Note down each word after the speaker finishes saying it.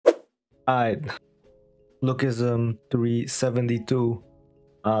Alright, Lookism 372.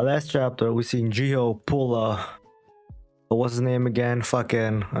 Last chapter we seen Geo pull what's his name again?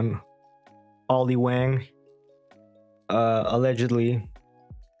 Fucking Ollie Wang. Allegedly.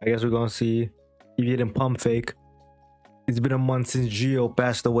 I guess we're gonna see if he didn't pump fake. It's been a month since Geo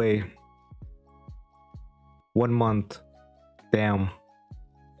passed away. 1 month. Damn.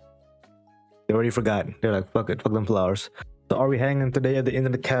 They already forgot. They're like, fuck it, fuck them flowers. So are we hanging today at the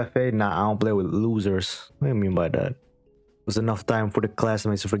internet cafe? Nah, I don't play with losers. What do you mean by that? It was enough time for the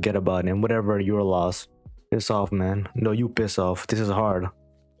classmates to forget about him. Whatever, you're lost. Piss off, man. No, you piss off. This is hard.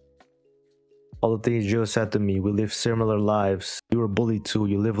 All the things Joe said to me, we live similar lives. You were bullied too,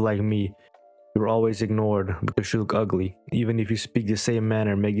 you live like me. You were always ignored because you look ugly. Even if you speak the same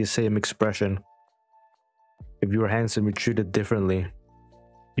manner, make the same expression. If you were handsome, you're treated differently.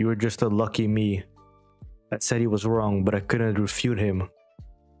 You were just a lucky me. I said he was wrong, but I couldn't refute him.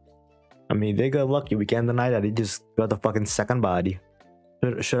 I mean, they got lucky, we can't deny that. He just got the fucking second body.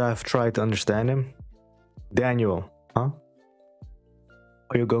 Should I have tried to understand him? Daniel, huh?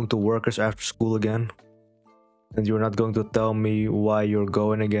 Are you going to workers after school again? And you're not going to tell me why you're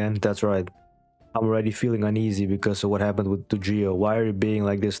going again? That's right. I'm already feeling uneasy because of what happened to Gio. Why are you being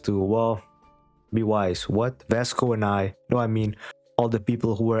like this too? Well, be wise. What? Vasco and I, no, I mean, all the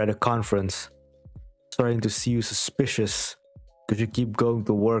people who were at a conference, starting to see you suspicious because you keep going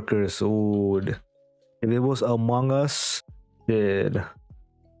to workers. Ooh, if it was Among Us, shit,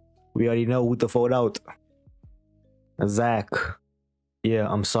 we already know who to vote out. Zach. Yeah,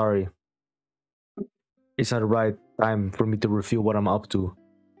 I'm sorry. It's not the right time for me to reveal what I'm up to.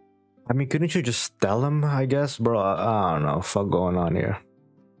 I mean, couldn't you just tell him, I guess? Bro, I don't know. Fuck going on here.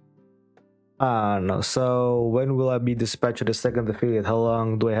 I don't know. So, when will I be dispatched to the second affiliate? How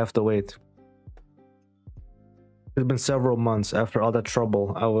long do I have to wait? It's been several months. After all that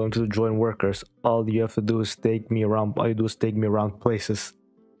trouble, I wanted to join workers. All you have to do is take me around. All you do is take me around places.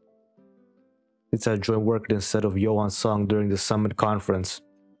 Since I joined workers instead of Johan's song during the summit conference.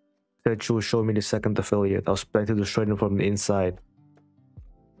 Said she would show me the second affiliate. I was planning to destroy them from the inside.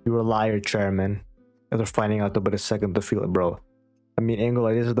 You're a liar, chairman. After finding out about the second affiliate, bro. I mean, Angle,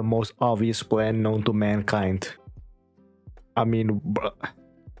 this is the most obvious plan known to mankind. I mean, bro,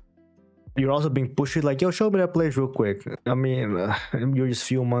 you're also being pushy, like, yo, show me that place real quick. I mean, you're just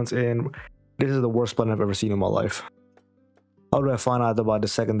few months in. This is the worst plan I've ever seen in my life. How do I find out about the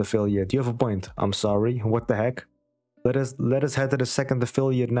second affiliate? You have a point. I'm sorry. What the heck? Let us head to the second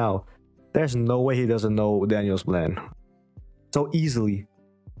affiliate now. There's no way he doesn't know Daniel's plan. So easily.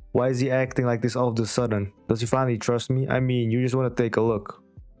 Why is he acting like this all of a sudden? Does he finally trust me? I mean, you just want to take a look.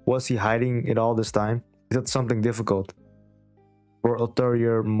 Was he hiding it all this time? Is that something difficult? For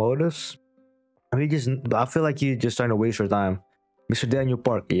ulterior motives? I feel like you're just trying to waste your time. Mr. Daniel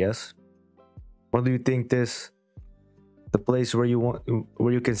Park, yes? What do you think this? The place where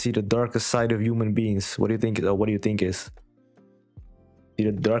you can see the darkest side of human beings. What do you think? What do you think is? See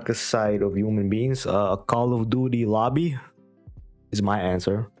the darkest side of human beings? A Call of Duty lobby is my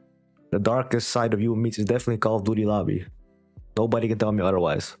answer. The darkest side of human beings is definitely Call of Duty lobby. Nobody can tell me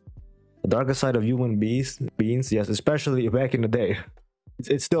otherwise. The darkest side of human beings, yes, especially back in the day.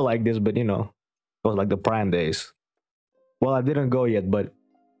 It's still like this, but you know, it was like the prime days. Well, I didn't go yet, but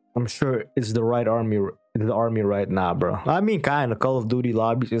I'm sure it's the right army. It's the army right now, bro. I mean, kind of Call of Duty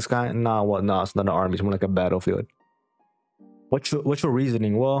lobbies is kind of no, it's not an army. It's more like a battlefield. What's your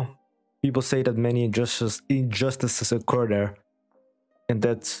reasoning? Well, people say that many injustices occur there, and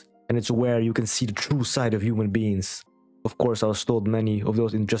it's where you can see the true side of human beings. Of course, I was told many of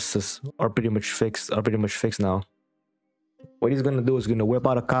those injustices are pretty much fixed now. What he's gonna do is gonna whip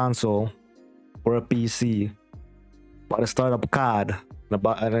out a console or a PC, about to start up a COD, and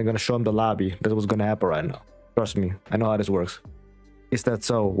I'm gonna show him the lobby. That's what's gonna happen right now. Trust me, I know how this works. Is that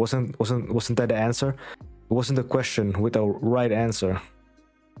so? Wasn't that the answer? It wasn't the question with a right answer.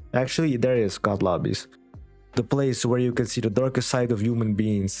 Actually, there is COD lobbies. The place where you can see the darkest side of human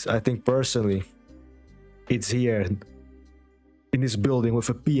beings. I think personally, it's here in this building with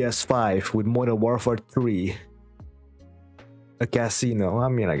a PS5 with Modern Warfare 3. A casino, I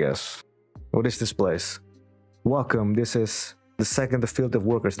mean, I guess. What is this place? Welcome, this is the second field of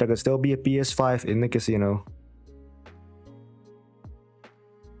workers. There could still be a PS5 in the casino.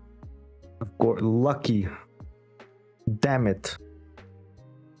 Of course, lucky. Damn it.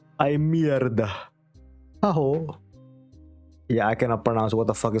 Ay mierda. Oh. Yeah, I cannot pronounce what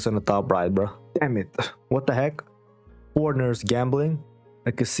the fuck is on the top right, bro. Damn it. What the heck? Foreigners gambling?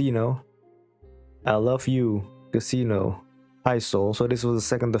 A casino? I love you. Casino. Hi, Soul. So this was the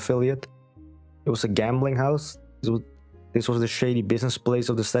second affiliate. It was a gambling house. This was the shady business place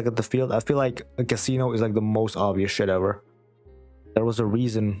of the second the field. I feel like a casino is like the most obvious shit ever. There was a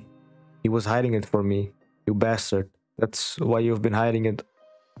reason he was hiding it from me, you bastard. That's why you've been hiding it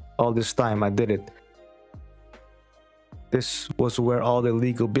all this time. I did it. This was where all the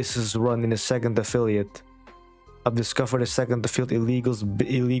illegal businesses run in the second affiliate. I've discovered the second field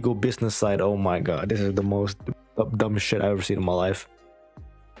illegal business side. Oh my god, this is the most dumbest shit I've ever seen in my life.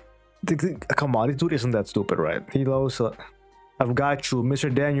 Come on, this dude isn't that stupid, right? He knows. I've got you,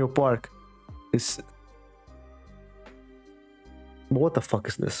 Mr. Daniel Park. What the fuck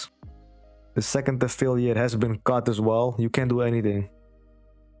is this? The second affiliate has been caught as well. You can't do anything.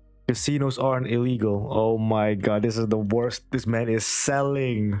 Casinos aren't illegal. Oh my god, this is the worst. This man is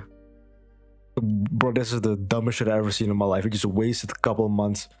selling. Bro, this is the dumbest shit I've ever seen in my life. He just wasted a couple of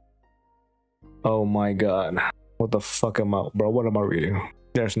months. Oh my god. What the fuck am I... Bro, what am I reading?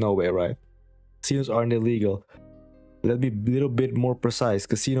 There's no way, right? Casinos aren't illegal. Let me be a little bit more precise.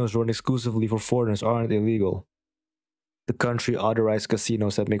 Casinos run exclusively for foreigners aren't illegal. The country authorized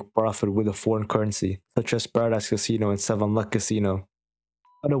casinos that make profit with a foreign currency, such as Paradise Casino and Seven Luck Casino.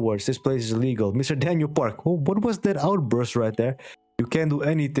 In other words, this place is illegal. Mr. Daniel Park, oh, what was that outburst right there? You can't do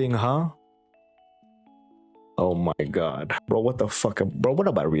anything, huh? Oh my god. Bro, what the fuck? Bro, what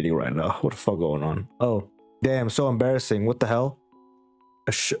am I reading right now? What the fuck going on? Oh, damn, so embarrassing. What the hell?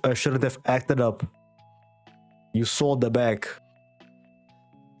 I shouldn't have acted up. You sold the bag.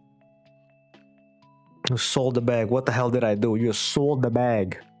 You sold the bag. What the hell did I do? You sold the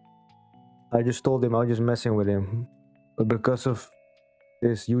bag. I just told him I was just messing with him. But because of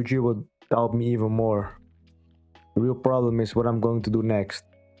this, Yuji would doubt me even more. The real problem is what I'm going to do next.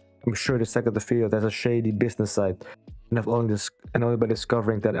 I'm sure the second field has a shady business side, and only by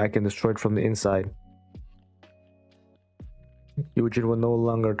discovering that I can destroy it from the inside. Eugene will no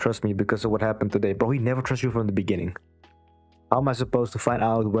longer trust me because of what happened today. Bro, he never trusts you from the beginning. How am I supposed to find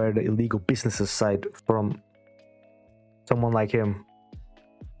out where the illegal businesses side from someone like him?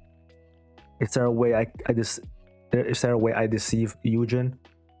 Is there a way I deceive Eugene?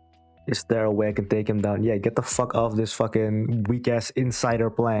 Is there a way I can take him down? Yeah, get the fuck off this fucking weak-ass insider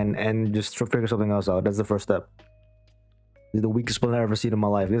plan and just figure something else out. That's the first step. This is the weakest plan I've ever seen in my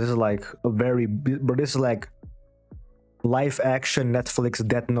life. This is like this is like live action Netflix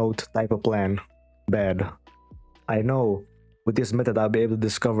Death Note type of plan. Bad. I know. With this method, I'll be able to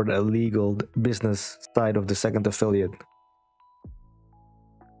discover the illegal business side of the second affiliate.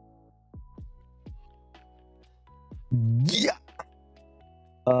 Yeah.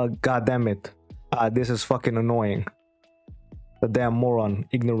 God damn it. This is fucking annoying. The damn moron,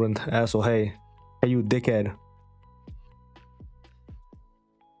 ignorant asshole. Hey, you dickhead.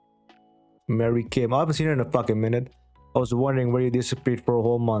 Mary Kim. I haven't seen her in a fucking minute. I was wondering where you disappeared for a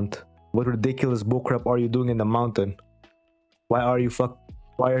whole month. What ridiculous bullcrap are you doing in the mountain? Why are you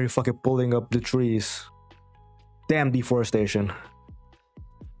fucking pulling up the trees? Damn deforestation.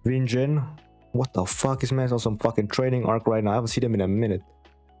 Vinjin. What the fuck? This man's on some fucking training arc right now. I haven't seen him in a minute.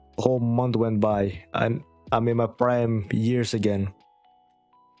 A whole month went by and I'm in my prime years again.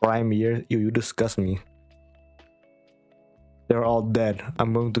 Prime year? You disgust me. They're all dead.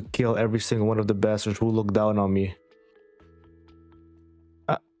 I'm going to kill every single one of the bastards who look down on me.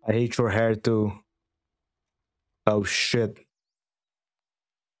 I hate your hair too. Oh shit.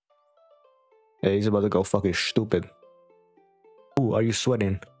 Yeah, he's about to go fucking stupid. Ooh, are you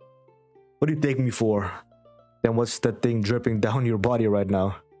sweating? What do you take me for? Then what's that thing dripping down your body right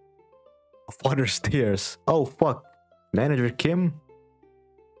now? Father's tears. Oh fuck. Manager Kim?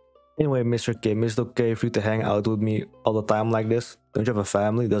 Anyway, Mr. Kim, is it okay for you to hang out with me all the time like this? Don't you have a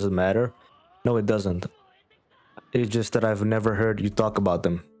family? Does it matter? No, it doesn't. It's just that I've never heard you talk about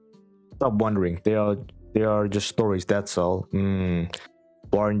them. Stop wondering. They are just stories, that's all.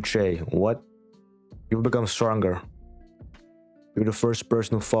 Warren Che. What? You've become stronger. You're the first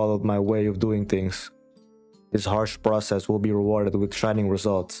person who followed my way of doing things. This harsh process will be rewarded with shining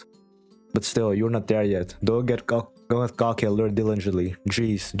results. But still, you're not there yet. Don't get cocky and learn diligently.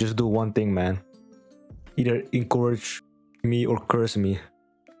 Jeez, just do one thing, man. Either encourage me or curse me.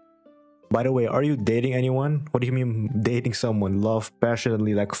 By the way, are you dating anyone? What do you mean dating someone? Love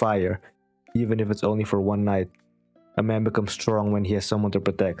passionately like fire, even if it's only for one night. A man becomes strong when he has someone to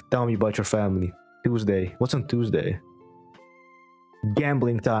protect. Tell me about your family. Tuesday. What's on Tuesday?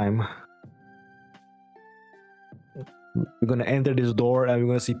 Gambling time. We're gonna enter this door and we're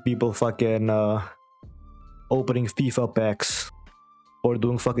gonna see people fucking opening FIFA packs or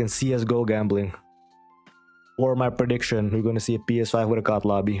doing fucking CSGO gambling. Or my prediction, we're gonna see a PS5 with a COD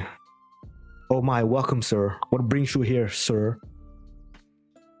lobby. Oh my, welcome sir. What brings you here, sir?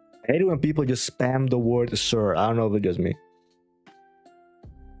 I hate it when people just spam the word sir. I don't know if it's just me.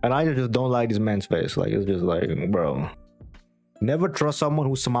 And I just don't like this man's face. Like, it's just like, bro. Never trust someone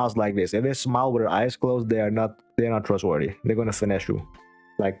who smiles like this. If they smile with their eyes closed, they're not trustworthy. They're gonna finesse you.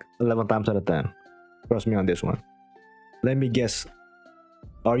 Like 11 times out of 10. Trust me on this one. Let me guess.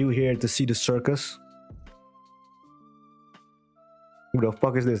 Are you here to see the circus? Who the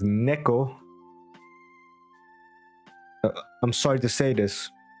fuck is this? Neko? I'm sorry to say this,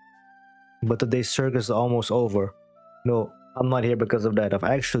 but today's circus is almost over. No, I'm not here because of that. I've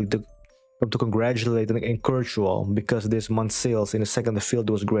actually come to congratulate and encourage you all because this month's sales in the second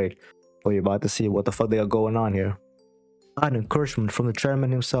field was great. Oh, you're about to see what the fuck they are going on here. An encouragement from the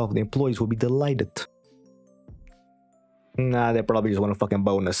chairman himself. The employees will be delighted. Nah, they probably just want a fucking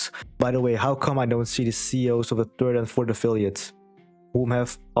bonus. By the way, how come I don't see the CEOs of the third and fourth affiliates, whom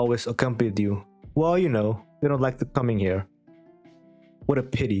have always accompanied you? Well, you know, they don't like the coming here. What a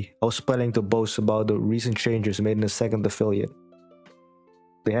pity. I was planning to boast about the recent changes made in the second affiliate.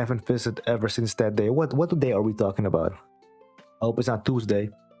 They haven't visited ever since that day. What day are we talking about? I hope it's not Tuesday.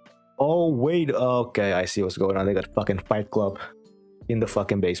 Oh, wait. Okay, I see what's going on. They got fucking Fight Club in the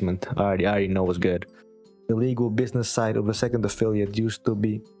fucking basement. I already know what's good. The legal business side of the second affiliate used to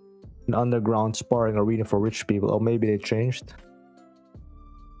be an underground sparring arena for rich people. Or maybe they changed.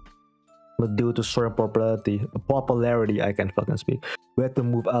 But due to soaring popularity, I can't fucking speak. We had to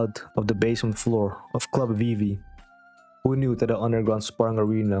move out of the basement floor of Club Vivi. Who knew that the underground sparring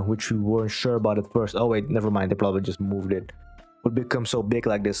arena, which we weren't sure about at first, oh wait, never mind, they probably just moved it, would become so big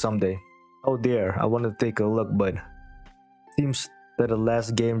like this someday. Oh dear, I wanted to take a look, but seems that the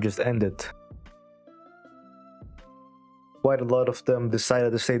last game just ended. Quite a lot of them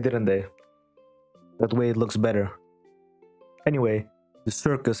decided to stay, didn't they? That way it looks better. Anyway, the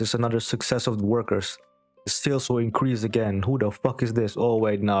circus is another success of the workers. The sales will increase again. Who the fuck is this? Oh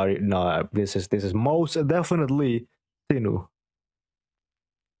wait, no, this is most definitely Tinu.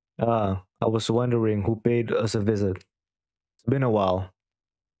 I was wondering who paid us a visit. It's been a while.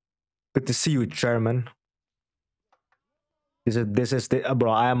 Good to see you, Chairman. This is the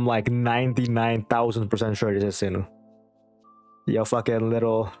bro. I am like 99,000% sure this is Tinu. Yo, fucking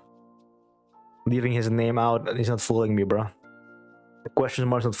little leaving his name out. He's not fooling me, bro. The question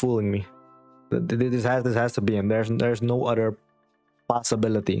mark's not fooling me. This has to be him. There's no other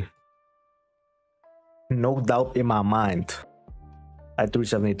possibility. No doubt in my mind. At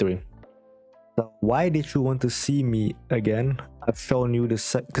 373. So why did you want to see me again? I've shown you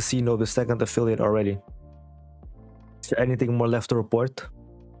the casino of the second affiliate already. Is there anything more left to report?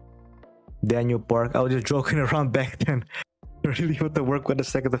 Daniel Park. I was just joking around back then. I really want to work with the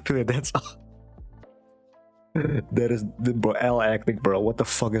second affiliate. That's all. That is the bro L acting, bro. What the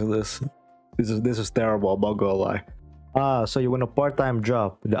fuck is this? This is terrible. I'm not gonna lie. So you want a part-time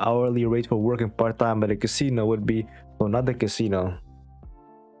job. The hourly rate for working part-time at a casino would be, no, not the casino,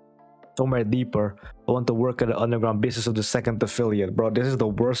 somewhere deeper. I want to work at the underground business of the second affiliate, bro. This is the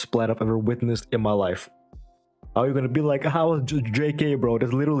worst splat I've ever witnessed in my life. How are you gonna be like, how is JK, bro?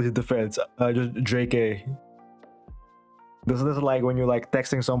 That's literally his defense. Just JK. This is like when you're like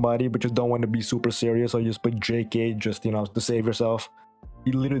texting somebody but you don't want to be super serious, so you just put JK just, you know, to save yourself.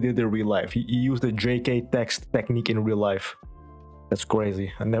 He literally did it in real life. He used the JK text technique in real life. That's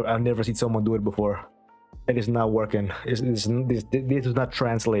crazy. I've never seen someone do it before. It is not working. This does not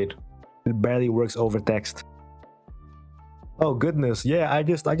translate. It barely works over text. Oh goodness, yeah, I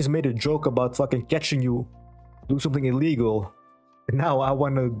just made a joke about fucking catching you do something illegal. Now I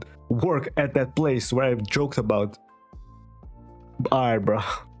want to work at that place where I joked about. Alright, bro.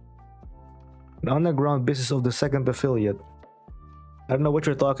 The underground business of the second affiliate. I don't know what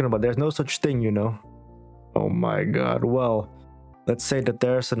you're talking about. There's no such thing, you know. Oh my god. Well, let's say that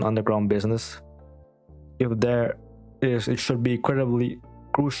there's an underground business. If there is, it should be incredibly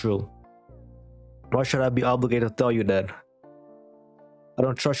crucial. Why should I be obligated to tell you that? I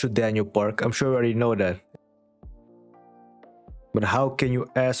don't trust you, Daniel Park. I'm sure you already know that. But how can you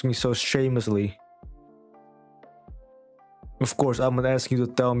ask me so shamelessly? Of course, I'm gonna ask you to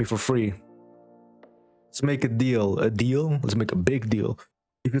tell me for free. Let's make a deal. A deal? Let's make a big deal.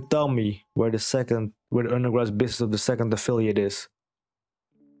 If you tell me where the underground business of the second affiliate is,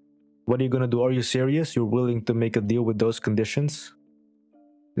 what are you gonna do? Are you serious? You're willing to make a deal with those conditions?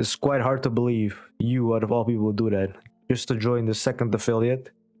 It's quite hard to believe you, out of all people, would do that. Just to join the second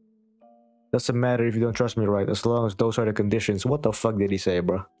affiliate? Doesn't matter if you don't trust me, right? As long as those are the conditions. What the fuck did he say,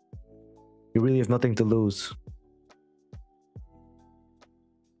 bro? You really have nothing to lose.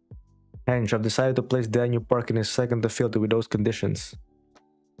 Hench, I've decided to place Daniel Park in his second affiliate with those conditions.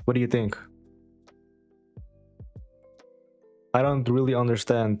 What do you think? I don't really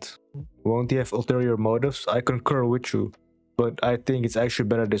understand. Won't he have ulterior motives? I concur with you. but I think it's actually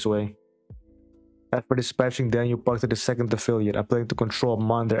better this way. After dispatching Daniel Park to the second affiliate, I'm planning to control and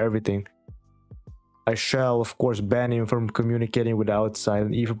monitor everything. I shall, of course, ban him from communicating with the outside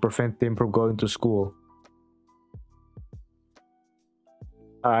and even prevent him from going to school.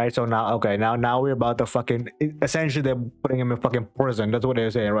 Alright, so now, okay, now we're about to fucking... Essentially, they're putting him in fucking prison. That's what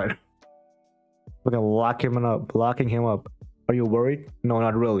they're saying, right? We're gonna locking him up. Are you worried? No,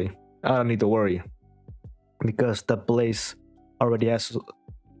 not really. I don't need to worry. Because the place already has a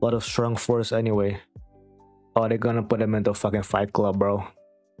lot of strong force anyway. Oh, they're gonna put him into a fucking fight club, bro.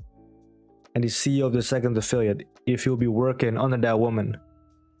 And the CEO of the second affiliate, if you'll be working under that woman,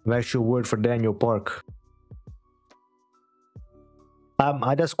 that's your word for Daniel Park.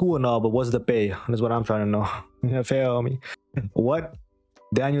 That's cool and all, but what's the pay? That's what I'm trying to know. Yeah, fair, homie. What?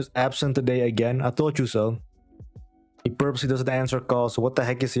 Daniel's absent today again? I told you so. He purposely doesn't answer calls. What the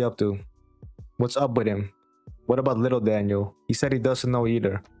heck is he up to? What's up with him? What about little Daniel? He said he doesn't know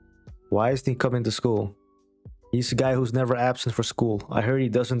either. Why isn't he coming to school? He's a guy who's never absent for school. I heard he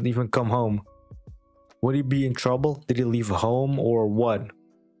doesn't even come home. Would he be in trouble? Did he leave home or what?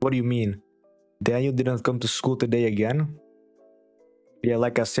 What do you mean? Daniel didn't come to school today again? Yeah,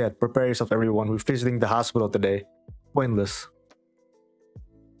 like I said, prepare yourself everyone. We're visiting the hospital today. Pointless.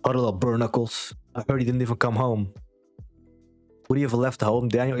 Huddle up, Burnuckles. I heard he didn't even come home. Would he have left home?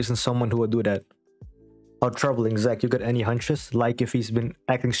 Daniel isn't someone who would do that. How troubling, Zach. You got any hunches? Like if he's been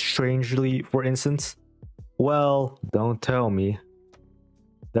acting strangely, for instance? Well, don't tell me.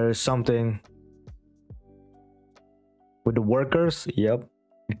 There is something... With the workers? Yep.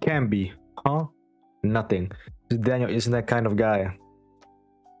 It can be. Huh? Nothing. Daniel isn't that kind of guy.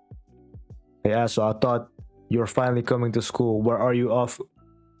 Hey, so I thought you're finally coming to school. Where are you off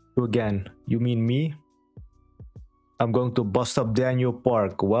to again? You mean me? I'm going to bust up Daniel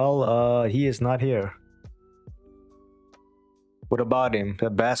Park. Well, he is not here. What about him?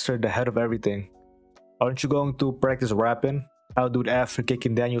 That bastard, the head of everything. Aren't you going to practice rapping? I'll do it after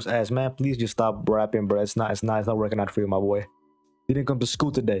kicking Daniel's ass. Man, please just stop rapping, bro. It's not working out for you, my boy. Didn't come to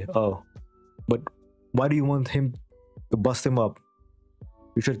school today. Oh. But why do you want him to bust him up?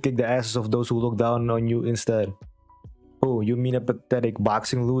 You should kick the asses of those who look down on you instead. Oh, you mean a pathetic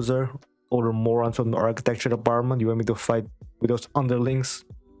boxing loser? Older morons from the architecture department? You want me to fight with those underlings?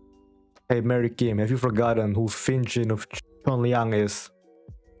 Hey, Mary Kim, have you forgotten who Finjin of Chonliang is?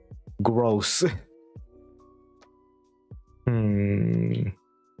 Gross.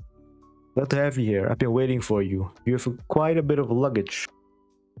 Glad to have you here. I've been waiting for you. You have quite a bit of luggage.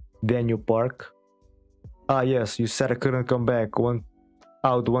 Daniel Park. Ah yes, you said I couldn't come back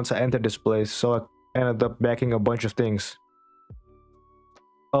out once I entered this place, so I ended up backing a bunch of things.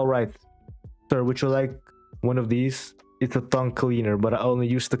 Alright. Sir, would you like one of these? It's a tongue cleaner, but I only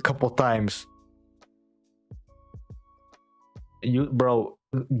used it a couple times. Bro,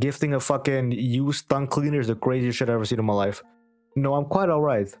 gifting a fucking used tongue cleaner is the craziest shit I've ever seen in my life. No, I'm quite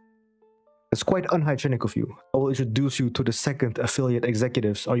alright. It's quite unhygienic of you. I will introduce you to the second affiliate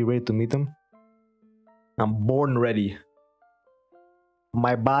executives. Are you ready to meet them? I'm born ready.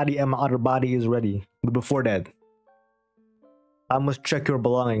 My body and my other body is ready. But before that, I must check your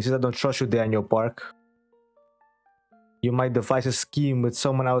belongings since I don't trust you, Daniel Park. You might devise a scheme with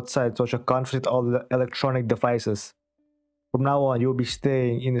someone outside so I shall confiscate all the electronic devices. From now on, you'll be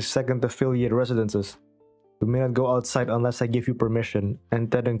staying in the second affiliate residences. You may not go outside unless I give you permission, and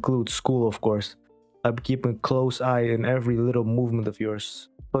that includes school, of course. I'll be keeping a close eye on every little movement of yours.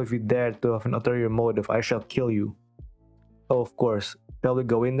 So if you dare to have an ulterior motive, I shall kill you. Oh, of course. Shall we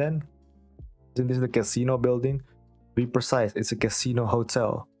go in then? Isn't this the casino building? To be precise, it's a casino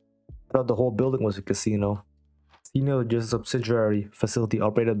hotel. I thought the whole building was a casino. Casino is just a subsidiary facility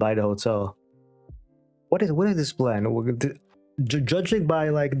operated by the hotel. What is this plan? Judging by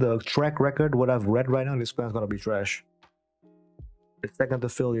like the track record, what I've read right now, this plan's gonna be trash. The second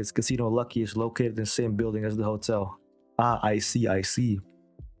affiliate's Casino Lucky is located in the same building as the hotel. Ah, I see.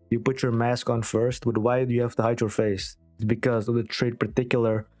 You put your mask on first, but why do you have to hide your face? It's because of the trade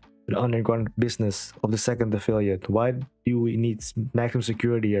particular to the underground business of the second affiliate. Why do we need maximum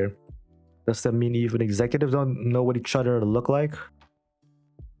security here? Does that mean even executives don't know what each other look like?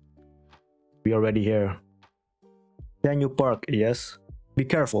 We already here. Daniel Park, yes? Be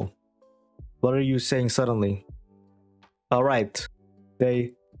careful. What are you saying suddenly? Alright.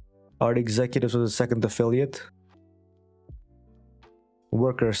 They are the executives of the second affiliate.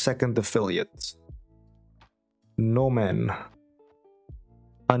 Worker second affiliate. Nomen.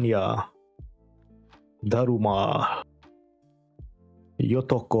 Anya. Daruma.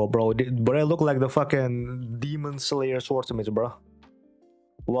 Yotoko, bro. But I look like the fucking Demon Slayer swordsmith, bro.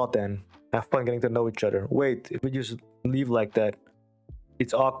 Well then, have fun getting to know each other. Wait, if we just leave like that,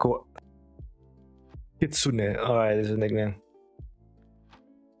 it's awkward. Kitsune. Alright, this is a nickname.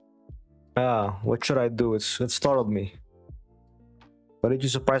 Ah, what should I do? It startled me. Why did you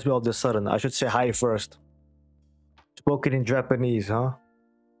surprise me all of a sudden? I should say hi first. Spoken in Japanese, huh?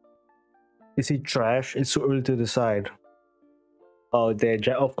 Is he trash? It's too early to decide. Oh,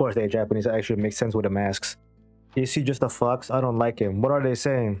 of course they're Japanese. That actually makes sense with the masks. Is he just a fox? I don't like him. What are they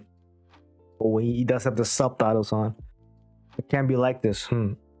saying? Oh, he does have the subtitles on. It can't be like this.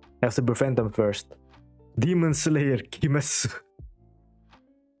 I have to befriend them first. Demon Slayer Kimetsu.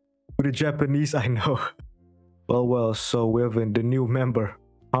 With the Japanese, I know. Well, so we have the new member.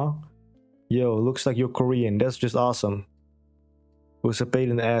 Huh? Yo, looks like you're Korean. That's just awesome. It was a pain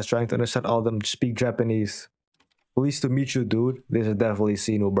in the ass trying to understand all of them speak Japanese. Pleased to meet you, dude. This is definitely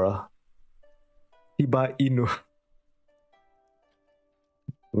Sinu, bro. Shiba Inu.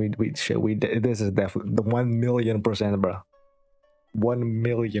 This is definitely the 1,000,000%, bro.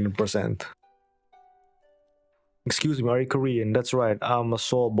 1,000,000%. Excuse me, are you Korean? That's right, I'm a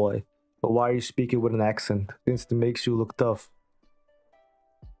soul boy. But why are you speaking with an accent? Since it makes you look tough.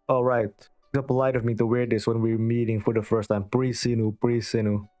 Alright. It's polite of me to wear this when we're meeting for the first time. Pre-Sinu.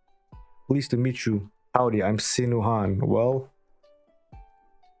 Pleased to meet you. Howdy, I'm Sinu Han. Well,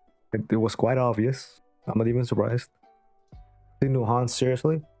 it was quite obvious. I'm not even surprised. Sinu Han,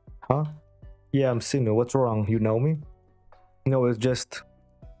 seriously? Huh? Yeah, I'm Sinu. What's wrong? You know me? No, it's just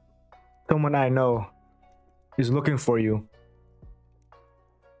someone I know is looking for you.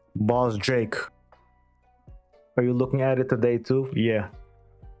 Boss Jake. Are you looking at it today too? Yeah.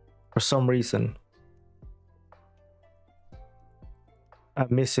 For some reason. I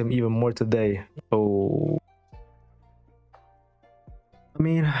miss him even more today. Oh. I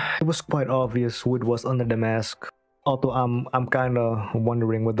mean, it was quite obvious Wood was under the mask. Although I'm kind of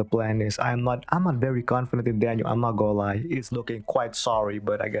wondering what the plan is. I'm not very confident in Daniel. I'm not gonna lie. It's looking quite sorry,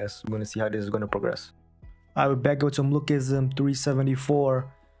 but I guess we're gonna see how this is gonna progress. I will back with some Lookism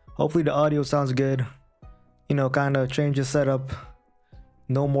 374. Hopefully the audio sounds good. You know, kind of change the setup.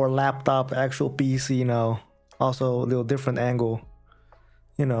 No more laptop, actual PC now. Also a little different angle.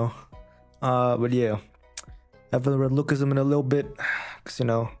 You know. But yeah. I haven't read Lookism in a little bit. Cause you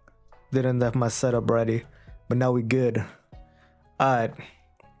know, didn't have my setup ready. But now we good. Alright.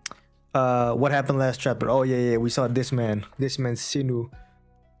 What happened last chapter? Oh yeah, we saw this man. This man Sinu.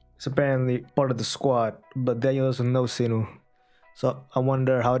 It's apparently part of the squad, but Daniel doesn't know Sinu. So I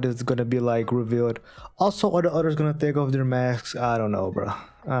wonder how this is gonna be like revealed. Also, are the others gonna take off their masks? I don't know, bro.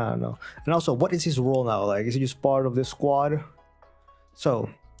 I don't know. And also, what is his role now? Like, is he just part of this squad? So,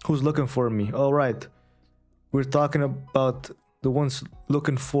 who's looking for me? All right, we're talking about the ones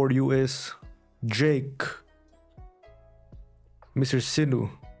looking for you is Jake, Mr. Sinu.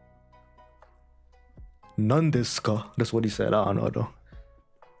 None desu ka? That's what he said. I don't know though.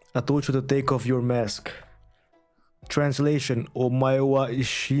 I told you to take off your mask. Translation: Omae wa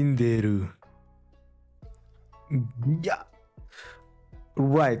shinderu. Yeah.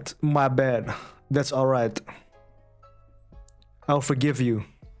 Right, my bad. That's alright. I'll forgive you.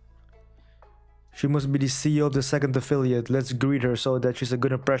 She must be the CEO of the second affiliate. Let's greet her so that she's a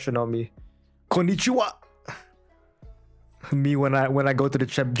good impression on me. Konnichiwa! Me when I go to the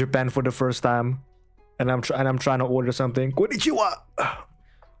Japan for the first time and I'm trying to order something. Konnichiwa!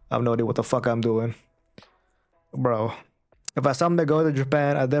 I have no idea what the fuck I'm doing. Bro, if I someday go to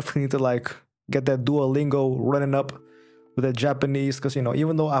Japan, I definitely need to like get that Duolingo running up with the Japanese, because you know,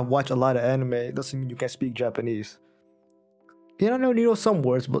 even though I watch a lot of anime, it doesn't mean you can speak Japanese. You know some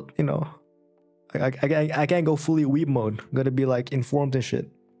words, but you know, I can't go fully weeb mode. I'm gonna be like informed and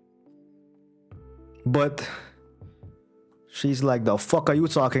shit. But she's like, the fuck are you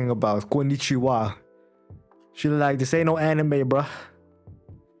talking about? Konnichiwa. She like, this ain't no anime, bruh.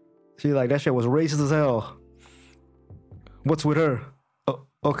 She like, that shit was racist as hell. What's with her? Oh,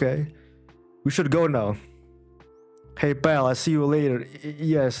 okay. We should go now. Hey pal, I see you later.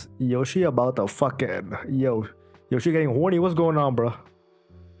 Yes, yo, she about to fucking... Yo, she getting horny? What's going on, bro?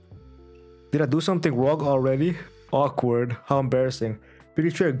 Did I do something wrong already? Awkward. How embarrassing.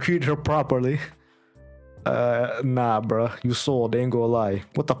 Pretty sure I greeted her properly. Nah, bro. You sold, ain't gonna lie.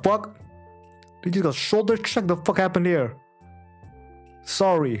 What the fuck? Did you just shoulder check? The fuck happened here?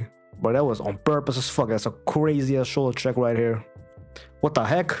 Sorry. But that was on purpose as fuck. That's a crazy ass shoulder check right here. What the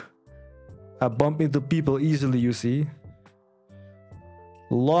heck? I bump into people easily, you see.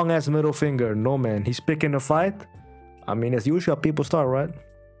 Long ass middle finger. No man. He's picking a fight? I mean, as usual, people start, right?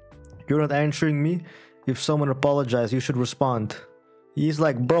 You're not answering me? If someone apologizes, you should respond. He's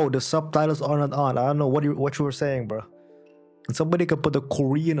like, bro, the subtitles are not on. I don't know what you were saying, bro. And somebody can put a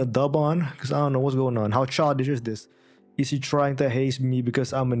Korean dub on, because I don't know what's going on. How childish is this? Is he trying to haze me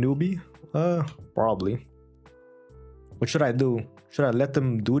because I'm a newbie? Probably. What should I do? Should I let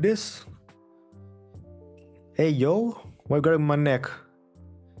them do this? Hey yo, why are you grabbing my neck?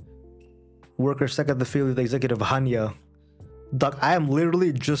 Worker second the field executive Hanya. Doc, I am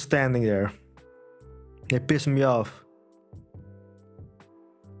literally just standing there. They pissed me off.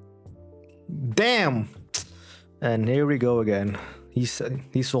 Damn! And here we go again. He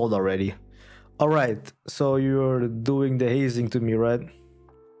sold already. Alright, so you're doing the hazing to me, right?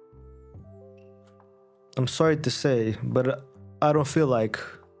 I'm sorry to say, but I don't feel like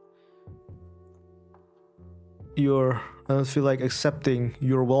I don't feel like accepting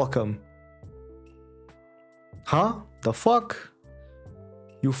your welcome. Huh? The fuck?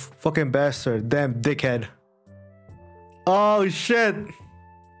 You fucking bastard. Damn dickhead. Oh shit.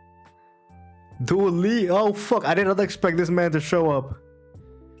 Dooley. Oh fuck. I did not expect this man to show up.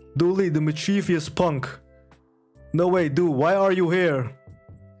 Dooley, the mischievous punk. No way, dude. Why are you here?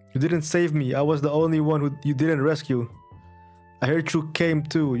 You didn't save me. I was the only one who you didn't rescue. I heard you came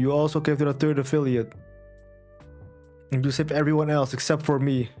too. You also came to the third affiliate. And you saved everyone else except for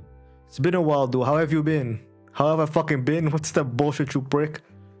me. It's been a while, dude. How have you been? How have I fucking been? What's that bullshit, you prick?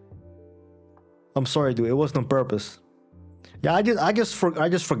 I'm sorry, dude. It wasn't on purpose. Yeah, I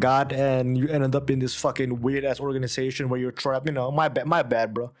just forgot, and you ended up in this fucking weird ass organization where you're trapped. You know, my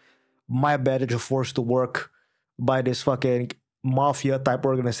bad, bro. My bad that you're forced to work by this fucking mafia type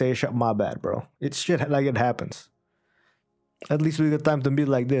organization. My bad, bro. It's shit like it happens. At least we got time to meet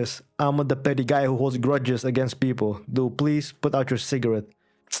like this. I'm the petty guy who holds grudges against people. Dude, please put out your cigarette.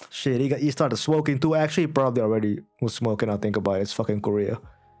 Shit, he started smoking too. Actually, he probably already was smoking. I think about it. It's fucking Korea.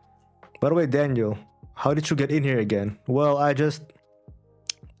 By the way, Daniel, how did you get in here again? Well,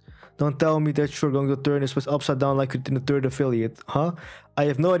 don't tell me that you're going to turn this place upside down like in the third affiliate, huh? I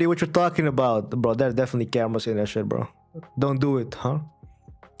have no idea what you're talking about, bro. There's definitely cameras in that shit, bro. Don't do it, huh?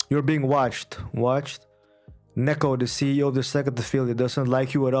 You're being watched. Watched? Neko, the CEO of the second affiliate, doesn't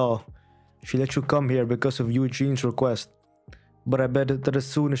like you at all. She let you come here because of Eugene's request. But I bet that as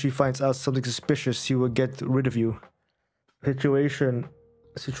soon as she finds out something suspicious, she will get rid of you.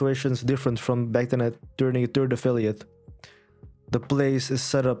 Situation's different from back then at turning a third affiliate. The place is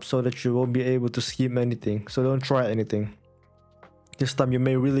set up so that you won't be able to scheme anything, so don't try anything. This time you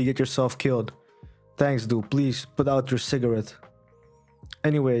may really get yourself killed. Thanks, dude. Please put out your cigarette.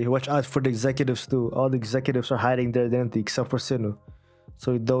 Anyway, watch out for the executives too. All the executives are hiding their identity except for Sinu,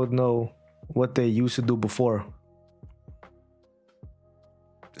 so you don't know what they used to do before.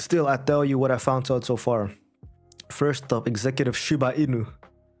 Still, I tell you what I found out so far. First up, Executive Shiba Inu.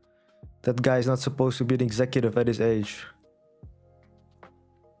 That guy is not supposed to be an executive at his age.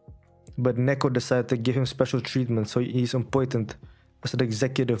 But Neko decided to give him special treatment, so he's important as an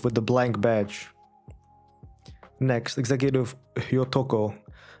executive with the blank badge. Next, Executive Hyotoko.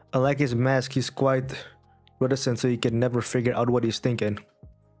 Unlike his mask, he's quite reticent, so you can never figure out what he's thinking.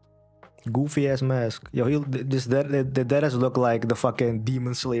 Goofy ass mask. Yo, that does look like the fucking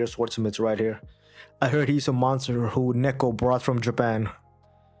Demon Slayer swordsmiths right here. I heard he's a monster who Neko brought from Japan.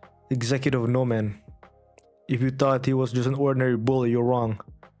 Executive Nomen. If you thought he was just an ordinary bully, you're wrong.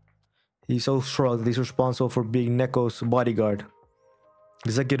 He's so strong that he's responsible for being Neko's bodyguard.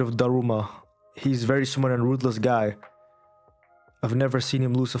 Executive Daruma. He's a very smart and ruthless guy. I've never seen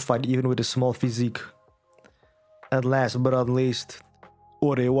him lose a fight even with a small physique. And last but not least,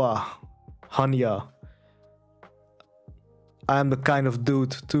 Orewa. Hanya. I am the kind of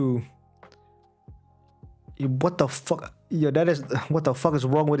dude too. What the fuck? Yeah, what the fuck is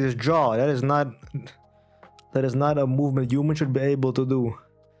wrong with his jaw? That is not a movement human should be able to do.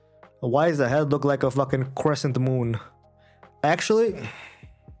 Why does the head look like a fucking crescent moon? Actually,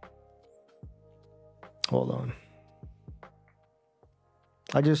 hold on.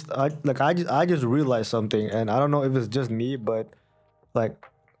 I just realized something, and I don't know if it's just me, but like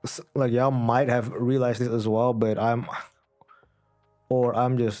y'all might have realized this as well, but I'm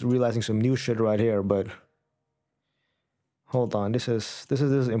just realizing some new shit right here. But hold on, this is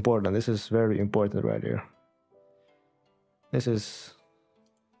important. This is very important right here. This is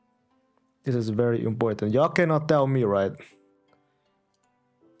very important. Y'all cannot tell me, right,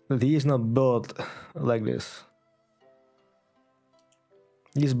 that he is not built like this.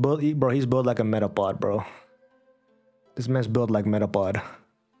 He's built like a metapod, bro. This man's built like metapod.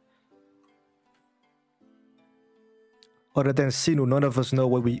 Other than Sinu, none of us know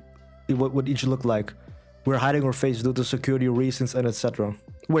what each look like. We're hiding our face due to security reasons and etc.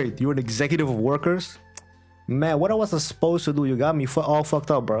 Wait, you're an executive of workers? Man, what I was supposed to do? You got me all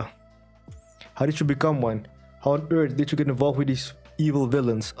fucked up, bro. How did you become one? How on earth did you get involved with these evil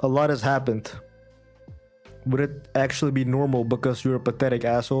villains? A lot has happened. Would it actually be normal because you're a pathetic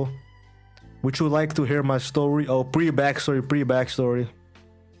asshole? Would you like to hear my story? Oh, pre-backstory.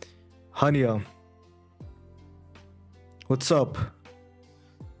 Hania. What's up?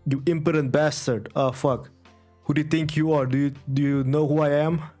 You impudent bastard. Oh, fuck. Who do you think you are? Do you know who I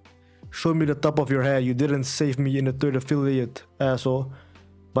am? Show me the top of your head. You didn't save me in the third affiliate, asshole.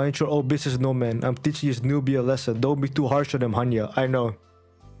 Mind your own business, no man. I'm teaching this newbie a lesson. Don't be too harsh on him, Hanya. I know.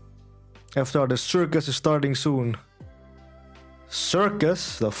 After all, the circus is starting soon.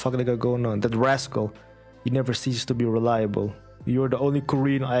 Circus? The fuck they got going on? That rascal. He never ceases to be reliable. You're the only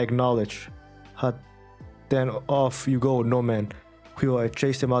Korean I acknowledge. Hot. Then off you go, no man. Whew, I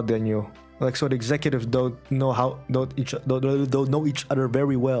chased him out then you. Like so the executives don't know each other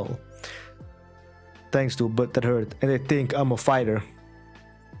very well. Thanks to, but that hurt. And they think I'm a fighter.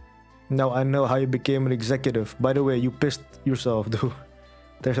 Now I know how you became an executive. By the way, you pissed yourself, dude.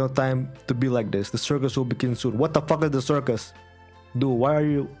 There's no time to be like this. The circus will begin soon. What the fuck is the circus? Dude, why are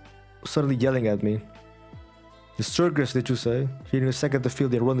you suddenly yelling at me? The circus, did you say? Here in the second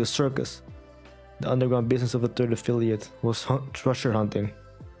field, they run the circus. The underground business of the third affiliate was treasure hunting.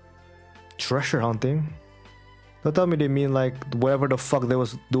 Treasure hunting? Don't tell me they mean like whatever the fuck they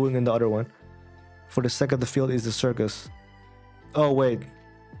was doing in the other one. For the second field is the circus. Oh wait.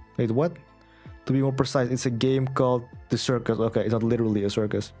 Wait, what? To be more precise, it's a game called the circus. Okay, it's not literally a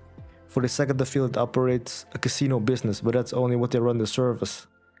circus. For the second field, it operates a casino business, but that's only what they run the service.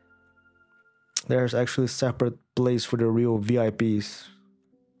 There's actually a separate place for the real VIPs.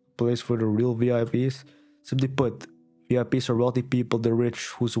 Place for the real VIPs? Simply put, VIPs are wealthy people, the rich,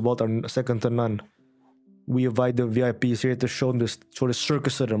 whose wealth are second to none. We invite the VIPs here to show the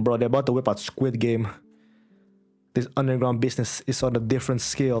circus to them, bro. They're about to whip out Squid Game. This underground business is on a different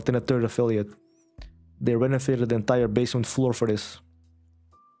scale than the third affiliate. They renovated the entire basement floor for this.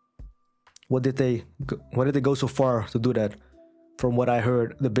 Why did they go so far to do that? From what I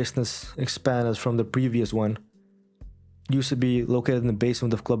heard, the business expanded from the previous one. It used to be located in the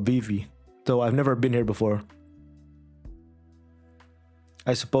basement of Club Vivi, though I've never been here before.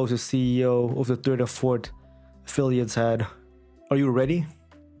 I suppose the CEO of the third and fourth affiliates had. Are you ready?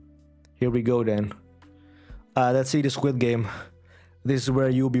 Here we go then. Let's see the Squid Game. This is where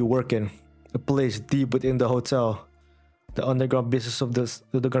you'll be working. A place deep within the hotel. The underground business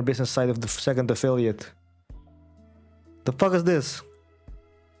side of the second affiliate. The fuck is this?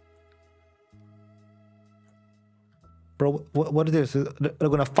 Bro, what is this? They're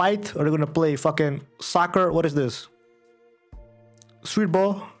gonna fight? Or they're gonna play fucking soccer? What is this? Street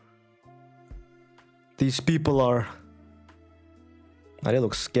ball? These people are... they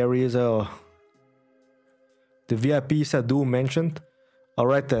look scary as hell. The VIPs that Doom mentioned?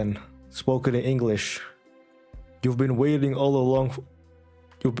 Alright then, spoken in English. You've been waiting all along.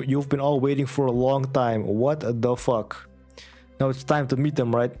 You've been all waiting for a long time. What the fuck? Now it's time to meet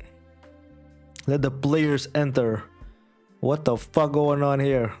them, right? Let the players enter. What the fuck going on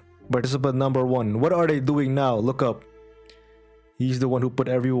here? Participant number 1. What are they doing now? Look up. He's the one who put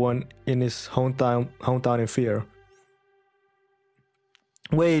everyone in his hometown in fear.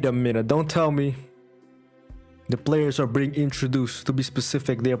 Wait a minute, don't tell me. The players are being introduced. To be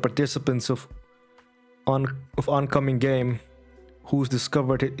specific, they are participants of oncoming game who's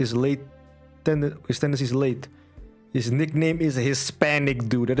discovered his tendencies late. His nickname is Hispanic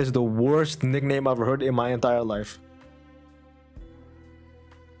Dude. That is the worst nickname I've heard in my entire life.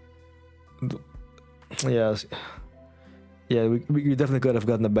 Yes. Yeah, we definitely could have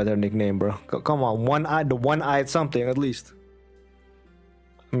gotten a better nickname, bro. Come on, the one-eyed something at least.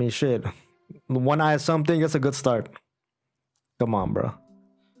 I mean, shit. One-eyed something, that's a good start. Come on, bro.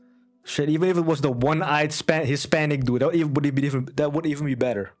 Shit, even if it was the one-eyed Hispanic dude, that would even be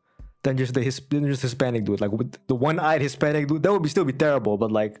better than just the Hispanic dude. Like with the one-eyed Hispanic dude, that would still be terrible,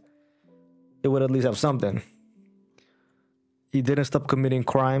 but like it would at least have something. He didn't stop committing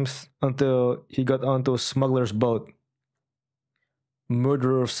crimes until he got onto a smuggler's boat.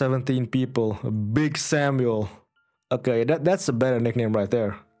 Murderer of 17 people, Big Samuel. Okay, that's a better nickname right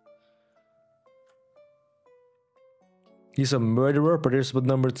there. He's a murderer. Participant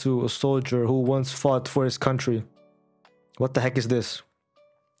number 2, a soldier who once fought for his country. What the heck is this?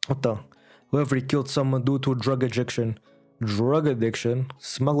 What the? Whoever killed someone due to drug addiction. Drug addiction?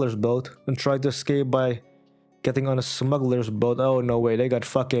 Smuggler's boat. And tried to escape by getting on a smuggler's boat. Oh, no way. They got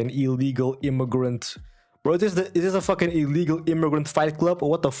fucking illegal immigrant. Bro, is this a fucking illegal immigrant fight club? Or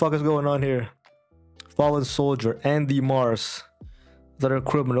what the fuck is going on here? Fallen soldier, Andy Mars. Another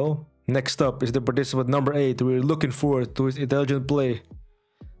criminal. Next up is the participant number 8. We're looking forward to his intelligent play.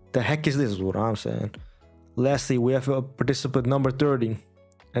 The heck is this? Is what I'm saying. Lastly, we have participant number 30,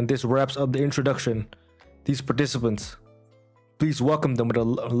 and this wraps up the introduction. These participants, please welcome them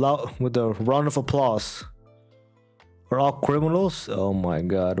with a round of applause. Are all criminals? Oh my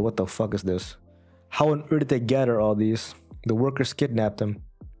god, what the fuck is this? How on earth did they gather all these? The workers kidnapped them.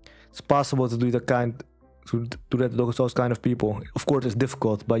 It's possible to do that to those kind of people. Of course, it's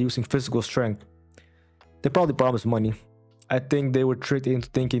difficult by using physical strength. They probably promised money. I think they were tricked into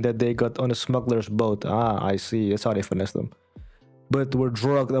thinking that they got on a smuggler's boat. Ah, I see. That's how they finessed them. But were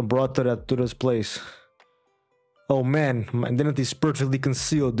drugged and brought to this place. Oh man, my identity is perfectly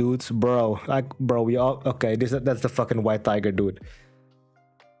concealed, dudes. Bro, we all okay. That's the fucking white tiger, dude.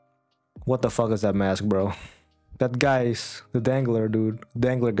 What the fuck is that mask, bro? That guy's the dangler, dude.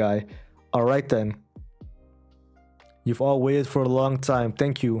 Dangler guy. All right then. You've all waited for a long time.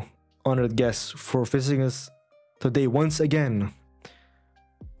 Thank you, honored guests, for visiting us today once again.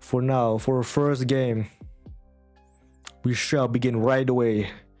 For now, for our first game, we shall begin right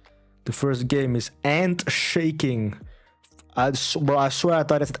away. The first game is ant shaking. Bro, I swear I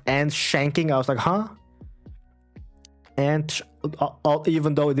thought it's ant shanking. I was like, huh? Ant,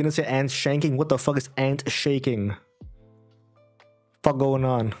 even though it didn't say ant shanking, what the fuck is ant shaking? Fuck going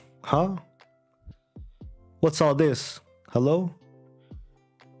on? Huh? What's all this? Hello?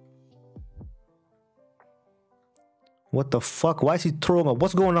 What the fuck? Why is he throwing up?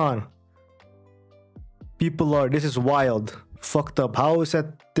 What's going on? People are, this is wild. Fucked up. How is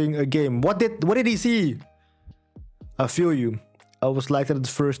that thing a game? What did he see? I feel you. I was like that at the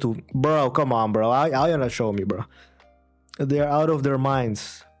first two. Bro, come on, bro. How you not show me, bro? They are out of their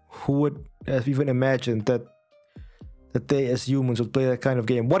minds. Who would have even imagined that they as humans would play that kind of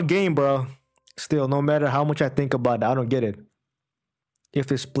game? What game, bro? Still, no matter how much I think about it, I don't get it. If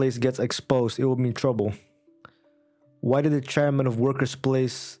this place gets exposed, it will mean trouble. Why did the chairman of workers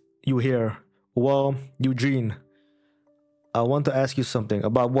place you here? Well, Eugene, I want to ask you something.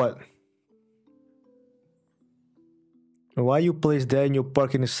 About what? Why you placed Daniel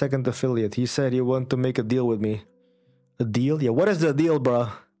Park in his second affiliate? He said he wanted to make a deal with me. A deal? Yeah, what is the deal, bro?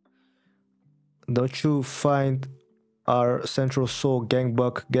 Don't you find our Central Seoul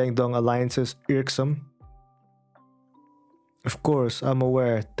Gangdong alliances irksome? Of course, I'm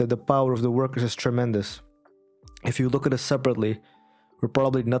aware that the power of the workers is tremendous. If you look at it separately, we're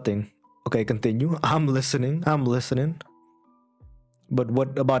probably nothing. Okay, continue. I'm listening. But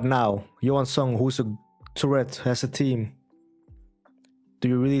what about now? Yoan Sung, who's a threat, has a team. Do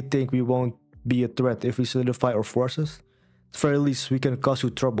you really think we won't be a threat if we solidify our forces? At the very least, we can cause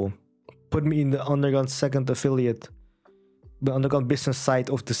you trouble. Put me in the underground second affiliate. The underground business side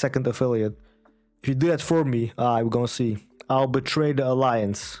of the second affiliate. If you do that for me, we're gonna see. I'll betray the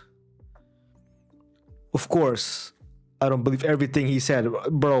alliance. Of course, I don't believe everything he said,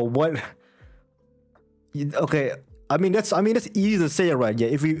 bro. What? Okay, I mean that's easy to say, right? Yeah,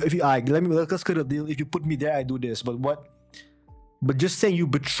 if you let's cut a deal. If you put me there, I do this. But what? But just saying you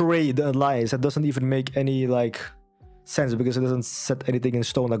betray the alliance, that doesn't even make any like sense because it doesn't set anything in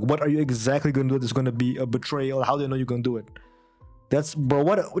stone. Like, what are you exactly gonna do that's gonna be a betrayal? How do you know you're gonna do it? That's, bro.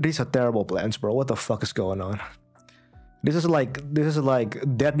 These are terrible plans, bro. What the fuck is going on? This is like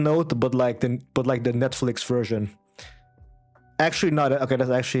Death Note, but like the Netflix version. Actually, not okay. That's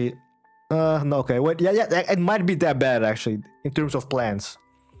actually no. Okay, wait. Yeah. It might be that bad actually in terms of plans.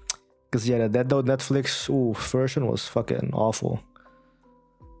 Cause yeah, that Netflix version was fucking awful.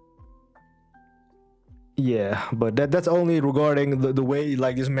 Yeah, but that's only regarding the way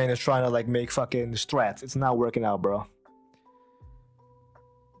like this man is trying to like make fucking strats. It's not working out, bro.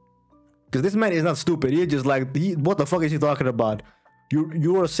 Because this man is not stupid. He's just like, what the fuck is he talking about?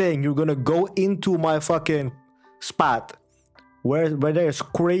 You are saying you're gonna go into my fucking spot where there's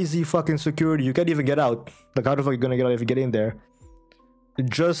crazy fucking security. You can't even get out. Like, how the fuck are you gonna get out if you get in there?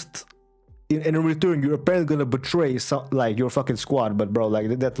 Just in return, you're apparently gonna betray like your fucking squad. But bro,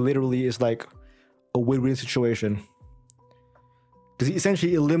 like that literally is like a win-win situation. Because he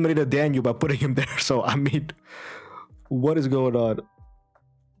essentially eliminated Daniel by putting him there. So I mean, what is going on?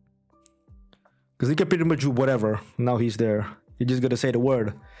 Because he can pretty much do whatever. Now he's there. You're just gonna say the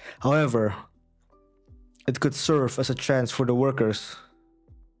word. However, it could serve as a chance for the workers.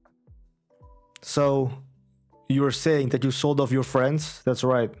 So, you were saying that you sold off your friends? That's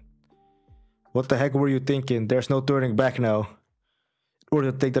right. What the heck were you thinking? There's no turning back now. In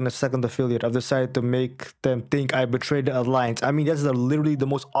order to take down a second affiliate, I've decided to make them think I betrayed the alliance. I mean, that's literally the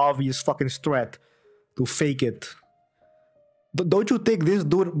most obvious fucking threat. To fake it. Don't you think this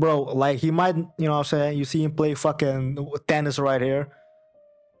dude, bro, like he might, you know what I'm saying? You see him play fucking tennis right here.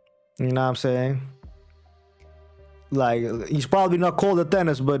 You know what I'm saying? Like, he's probably not cold at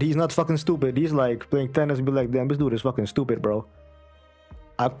tennis, but he's not fucking stupid. He's like playing tennis and be like, damn, this dude is fucking stupid, bro.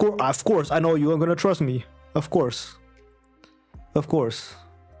 Of course, I know you are gonna trust me. Of course. Of course.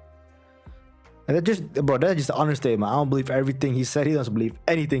 And that just, bro, that's just an understatement. I don't believe everything he said. He doesn't believe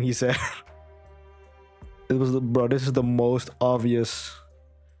anything he said. It was, bro, this is the most obvious.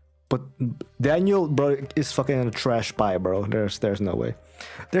 But Daniel, bro, is fucking a trash pie, bro. There's no way.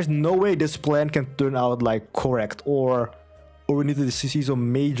 There's no way this plan can turn out like correct, or we need to see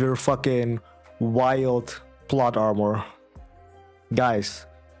some major fucking wild plot armor, guys.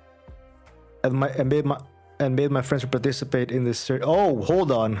 And made my friends participate in this. Oh,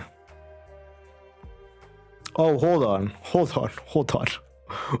 hold on. Oh, hold on.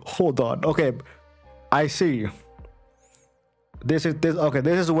 Okay, I see. This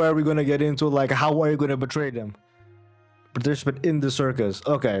is where we're gonna get into like, how are you gonna betray them? Participate in the circus.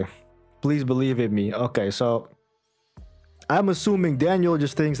 Okay, please believe in me. Okay, so I'm assuming Daniel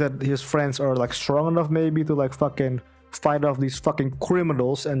just thinks that his friends are like strong enough maybe to like fucking fight off these fucking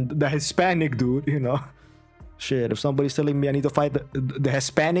criminals, and the Hispanic dude, you know. Shit, if somebody's telling me I need to fight the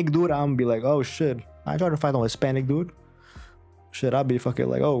Hispanic dude, I'm gonna be like, oh shit, I try to fight on Hispanic dude. Shit, I'll be fucking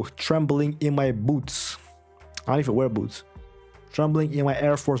like, oh, trembling in my boots. I don't even wear boots. Trembling in my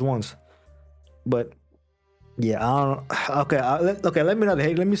Air Force Ones. But yeah, I don't. Okay, let me not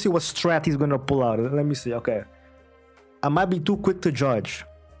hate. Let me see what strat he's gonna pull out. Let me see. Okay, I might be too quick to judge.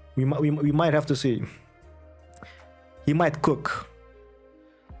 We might have to see. He might cook,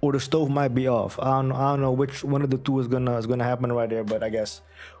 or the stove might be off. I don't know which one of the two is gonna happen right there. But I guess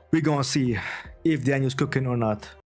we're gonna see if Daniel's cooking or not.